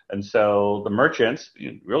 And so the merchants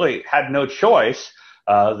really had no choice.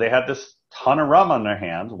 They had this ton of rum on their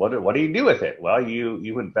hands. What do you do with it? Well,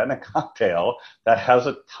 you invent a cocktail that has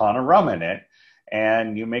a ton of rum in it,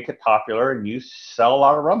 and you make it popular, and you sell a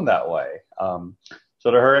lot of rum that way. So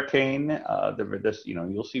the Hurricane,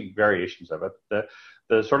 you'll see variations of it.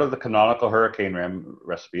 The sort of the canonical Hurricane rum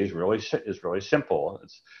recipe is really simple.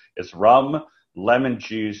 It's rum, lemon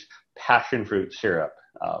juice, passion fruit syrup.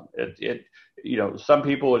 Some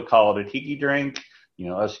people would call it a tiki drink.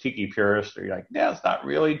 Us tiki purists are like, yeah, it's not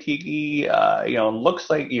really tiki. It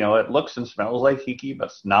looks and smells like tiki, but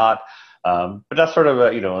it's not. But that's sort of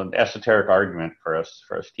an esoteric argument for us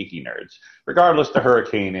tiki nerds. Regardless, the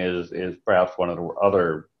Hurricane is perhaps one of the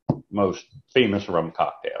other most famous rum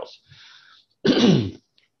cocktails.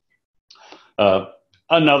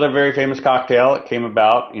 Another very famous cocktail that came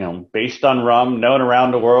about, based on rum, known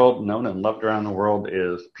and loved around the world,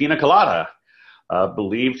 is Pina Colada,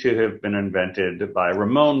 believed to have been invented by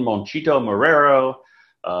Ramon Monchito Marrero,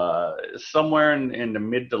 somewhere in the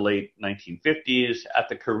mid to late 1950s at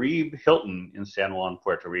the Caribe Hilton in San Juan,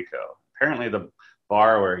 Puerto Rico. Apparently the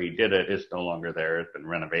bar where he did it is no longer there. It's been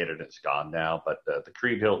renovated. It's gone now. But the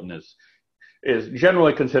Caribe Hilton is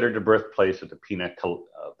generally considered the birthplace of the Pina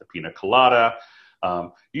Colada.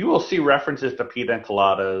 You will see references to Pina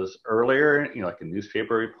Coladas earlier, like in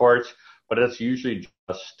newspaper reports, but it's usually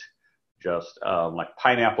just like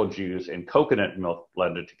pineapple juice and coconut milk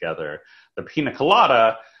blended together. The Pina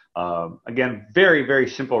Colada, again, very, very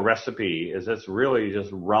simple recipe. It's really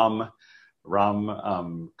just rum,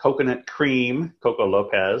 coconut cream, Coco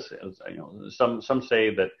Lopez. Some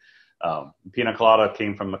say that Pina Colada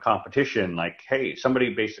came from a competition. Like, hey,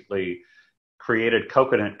 somebody basically created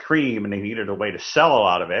coconut cream and they needed a way to sell a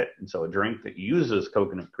lot of it. And so a drink that uses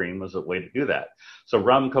coconut cream was a way to do that. So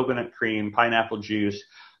rum, coconut cream, pineapple juice,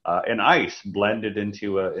 and ice blended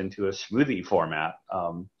into a smoothie format.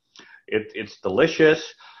 It's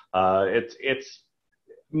delicious.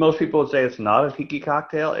 Most people would say it's not a tiki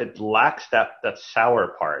cocktail. It lacks that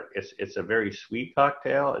sour part. It's a very sweet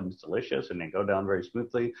cocktail and it's delicious and they go down very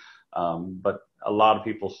smoothly. But a lot of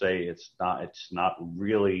people say it's not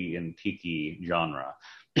really in tiki genre.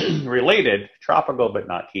 Related, tropical, but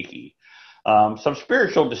not tiki. Some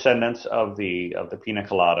spiritual descendants of the Pina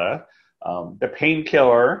Colada. The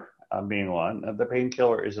painkiller being one. The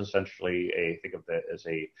painkiller is essentially think of it as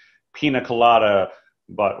a pina colada,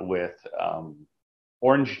 but with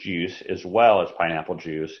orange juice as well as pineapple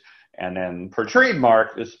juice. And then per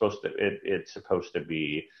trademark, it's supposed to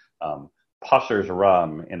be Pusser's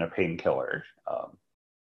rum in a painkiller.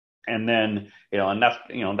 And then,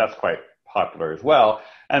 that's quite popular as well.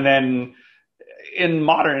 And then in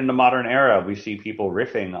the modern era, we see people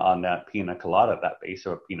riffing on that pina colada, that base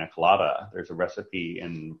of a pina colada. There's a recipe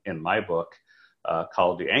in my book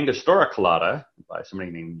called the Angostura Colada by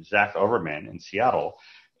somebody named Zach Overman in Seattle,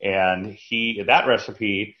 and that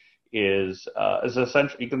recipe is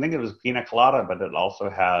essentially, you can think of it as pina colada, but it also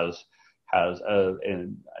has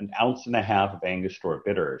an ounce and a half of Angostura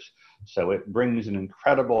bitters. So it brings an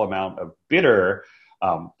incredible amount of bitter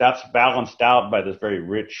that's balanced out by this very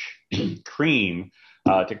rich cream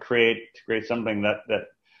to create something that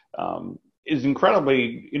is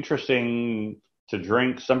incredibly interesting to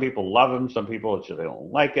drink. Some people love them, some people they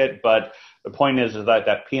don't like it. But the point is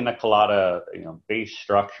that pina colada base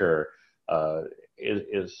structure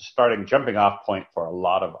is jumping off point for a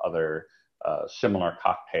lot of other similar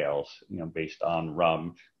cocktails, based on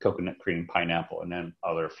rum, coconut cream, pineapple, and then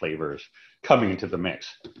other flavors coming into the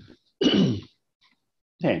mix.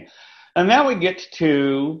 Okay, and now we get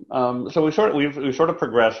to so we sort of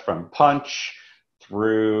progressed from punch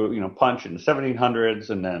through punch in the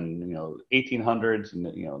 1700s, and then 1800s, and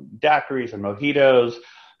daiquiris and mojitos,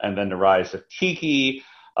 and then the rise of tiki.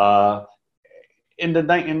 In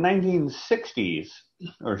 1960s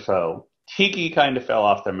or so, tiki kind of fell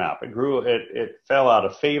off the map. It fell out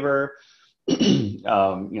of favor.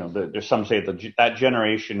 There's some say that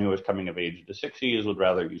generation who was coming of age in the 60s would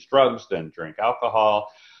rather use drugs than drink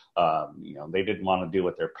alcohol. They didn't want to do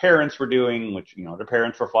what their parents were doing, which, their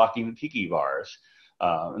parents were flocking to tiki bars.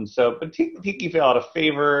 But tiki fell out of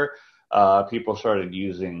favor. People started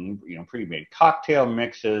using, pre-made cocktail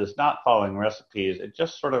mixes, not following recipes. It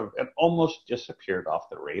almost disappeared off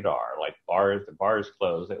the radar. Like the bars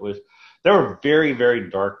closed. There were very, very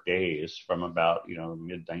dark days from about,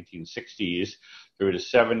 mid 1960s through the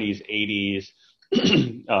 70s, 80s,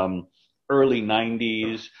 early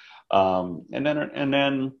 90s. And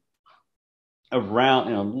then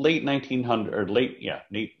around, late 1900 or late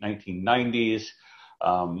 1990s,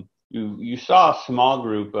 you saw a small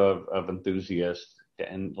group of enthusiasts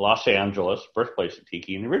in Los Angeles, birthplace of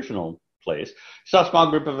tiki, and the original place. You saw a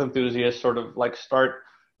small group of enthusiasts sort of like start,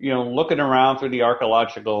 looking around through the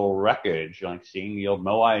archaeological wreckage, like seeing the old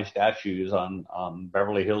Moai statues on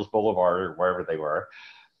Beverly Hills Boulevard or wherever they were,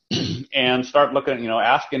 and start looking,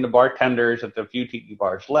 asking the bartenders at the few tiki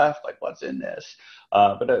bars left, like, what's in this?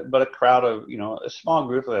 But a crowd of, a small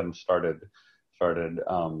group of them started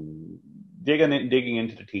digging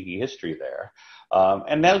into the tiki history there.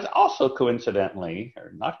 And that was also coincidentally,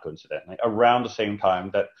 or not coincidentally, around the same time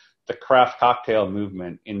that the craft cocktail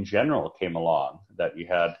movement in general came along. That you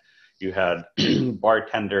had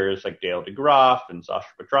bartenders like Dale DeGroff and Sasha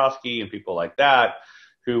Petrosky and people like that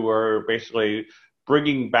who were basically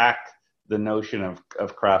bringing back the notion of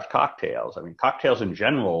craft cocktails. I mean, cocktails in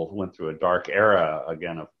general went through a dark era,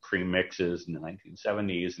 again, of pre-mixes in the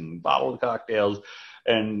 1970s and bottled cocktails.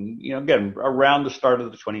 And, again, around the start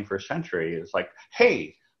of the 21st century, it's like,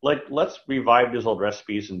 hey, let's revive these old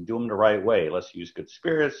recipes and do them the right way. Let's use good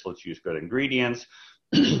spirits. Let's use good ingredients.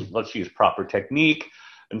 Let's use proper technique.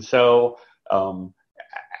 And so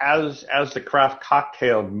as the craft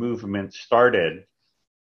cocktail movement started,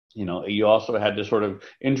 you also had this sort of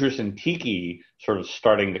interest in tiki sort of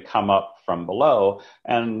starting to come up from below,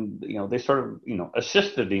 and they sort of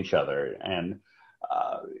assisted each other. And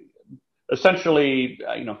essentially,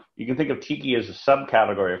 you can think of tiki as a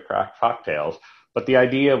subcategory of craft cocktails, but the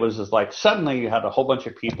idea was like suddenly you had a whole bunch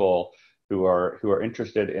of people who are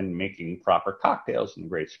interested in making proper cocktails and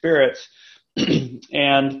great spirits,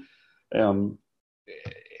 and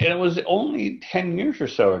it was only 10 years or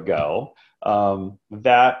so ago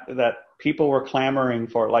that people were clamoring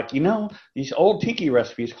for, like, these old tiki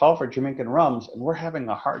recipes call for Jamaican rums, and we're having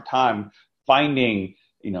a hard time finding,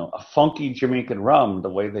 a funky Jamaican rum the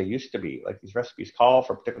way they used to be. Like, these recipes call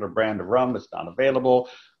for a particular brand of rum that's not available,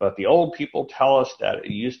 but the old people tell us that it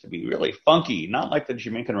used to be really funky, not like the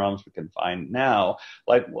Jamaican rums we can find now.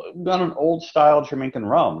 Like, we've got an old style Jamaican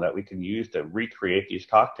rum that we can use to recreate these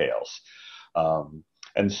cocktails.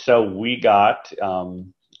 And so we got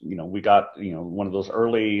one of those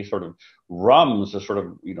early sort of rums that sort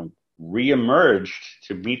of, reemerged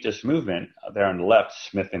to meet this movement. There on the left,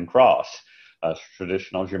 Smith and Cross,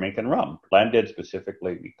 traditional Jamaican rum, blended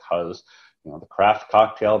specifically because, the craft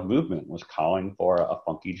cocktail movement was calling for a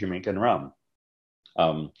funky Jamaican rum.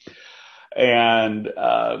 I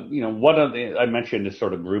mentioned this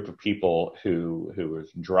sort of group of people who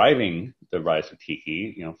was driving the rise of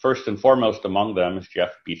tiki. First and foremost among them is Jeff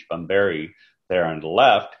Beachbum-Berry, there on the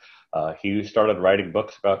left. He started writing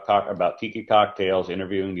books about tiki cocktails,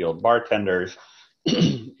 interviewing the old bartenders,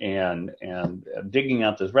 and digging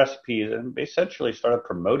out those recipes, and essentially started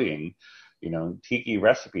promoting, tiki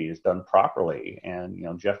recipes done properly.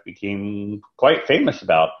 And, Jeff became quite famous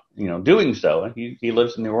about, doing so. And he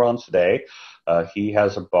lives in New Orleans today. He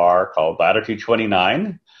has a bar called Latitude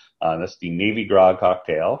 29. That's the Navy Grog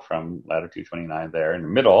cocktail from Latitude 29 there in the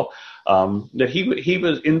middle. That he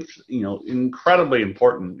was incredibly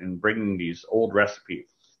important in bringing these old recipes,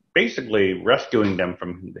 basically rescuing them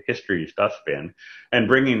from the history's dustbin and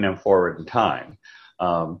bringing them forward in time.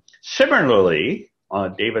 Similarly,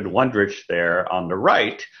 David Wondrich there on the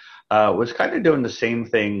right was kind of doing the same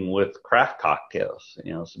thing with craft cocktails.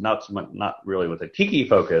 So not really with a tiki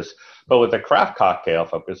focus, but with a craft cocktail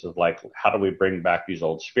focus of like, how do we bring back these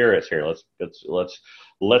old spirits here?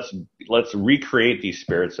 Let's recreate these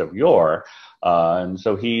spirits of yore. And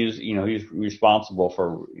so he's responsible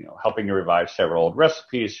for helping to revive several old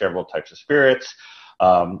recipes, several types of spirits.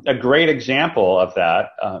 A great example of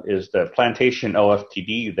that is the Plantation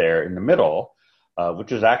OFTD there in the middle.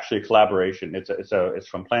 Which is actually a collaboration. It's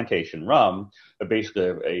from Plantation Rum, but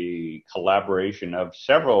basically a collaboration of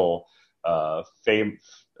several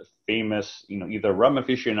famous, either rum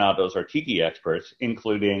aficionados or tiki experts,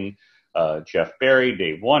 including Jeff Berry,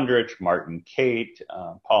 Dave Wondrich, Martin Cate,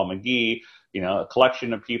 Paul McGee. A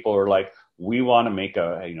collection of people who are like, we want to make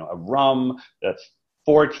a rum that's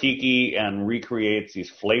for tiki and recreates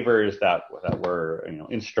these flavors that were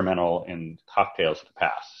instrumental in cocktails of the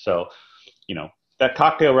past. So, that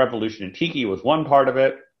cocktail revolution in tiki was one part of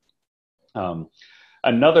it.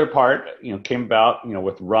 Another part, came about,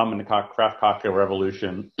 with rum and the craft cocktail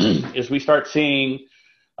revolution, is we start seeing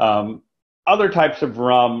other types of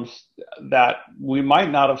rums that we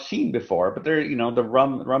might not have seen before, but they're, the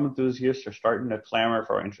rum enthusiasts are starting to clamor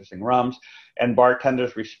for interesting rums, and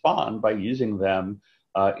bartenders respond by using them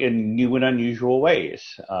in new and unusual ways.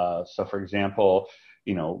 So, for example,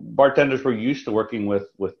 bartenders were used to working with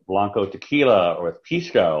Blanco tequila or with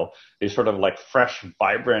Pisco, these sort of like fresh,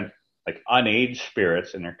 vibrant, like unaged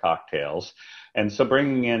spirits in their cocktails. And so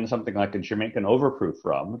bringing in something like a Jamaican overproof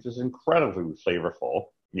rum, which is incredibly flavorful,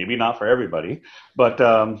 maybe not for everybody, but,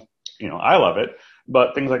 I love it.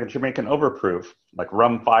 But things like a Jamaican overproof, like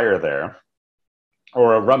Rum Fire there,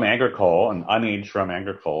 or a Rum Agricole, an unaged Rum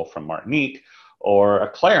Agricole from Martinique, or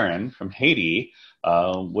a Clarin from Haiti,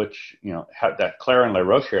 which, that Clarin La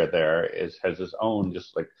Rochère there has its own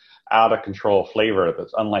just like out of control flavor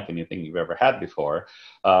that's unlike anything you've ever had before.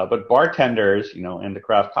 But bartenders, in the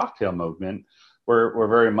craft cocktail movement were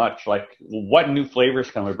very much like, what new flavors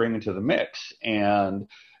can we bring into the mix? And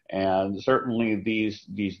certainly these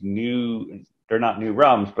new, they're not new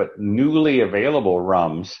rums, but newly available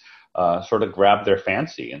rums sort of grab their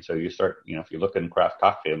fancy. And so you start, if you look in craft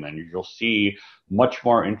cocktail menus, you'll see much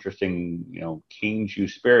more interesting, cane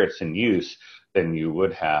juice spirits in use than you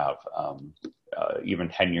would have even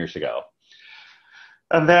 10 years ago.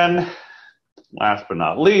 And then last but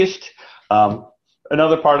not least,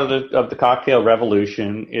 another part of the cocktail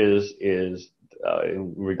revolution is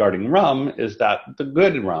regarding rum, is that the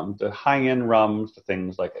good rum, the high-end rums, the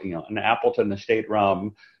things like, an Appleton Estate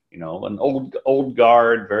rum, an old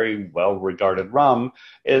guard, very well-regarded rum,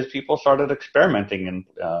 is people started experimenting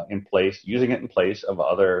using it in place of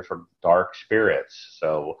other sort of dark spirits.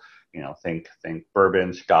 So, think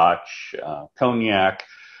bourbon, scotch, cognac,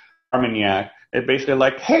 armagnac. It's basically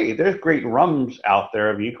like, hey, there's great rums out there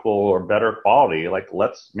of equal or better quality. Like,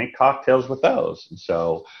 let's make cocktails with those. And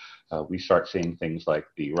so we start seeing things like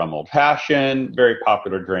the rum old fashioned, very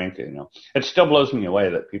popular drink. It still blows me away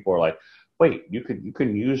that people are like, wait, you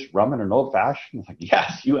can use rum in an old fashioned? It's like,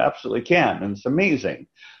 yes, you absolutely can, and it's amazing.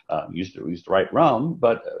 Use the right rum,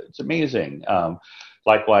 but it's amazing.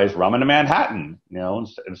 Likewise, rum in a Manhattan.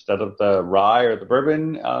 Instead of the rye or the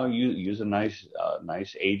bourbon, use a nice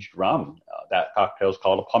aged rum. That cocktail is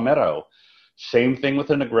called a palmetto. Same thing with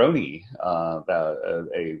a Negroni.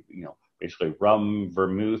 Basically rum,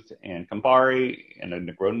 vermouth, and Campari in a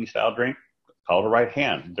Negroni style drink called a right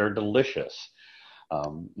hand. They're delicious.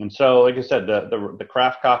 And so, like I said, the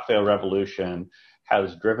craft cocktail revolution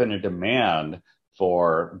has driven a demand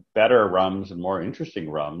for better rums and more interesting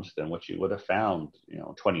rums than what you would have found,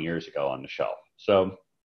 20 years ago on the shelf. So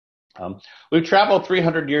we've traveled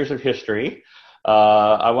 300 years of history.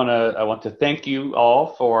 I want to thank you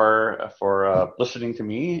all for listening to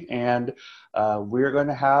me, and we're going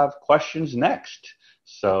to have questions next.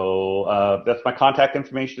 So that's my contact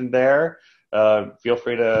information there. Feel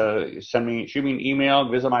free to shoot me an email,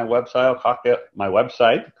 visit my website,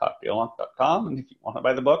 cocktailmonk.com, and if you want to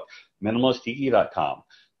buy the book, minimalisttiki.com.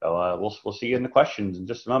 So we'll see you in the questions in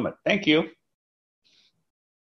just a moment. Thank you.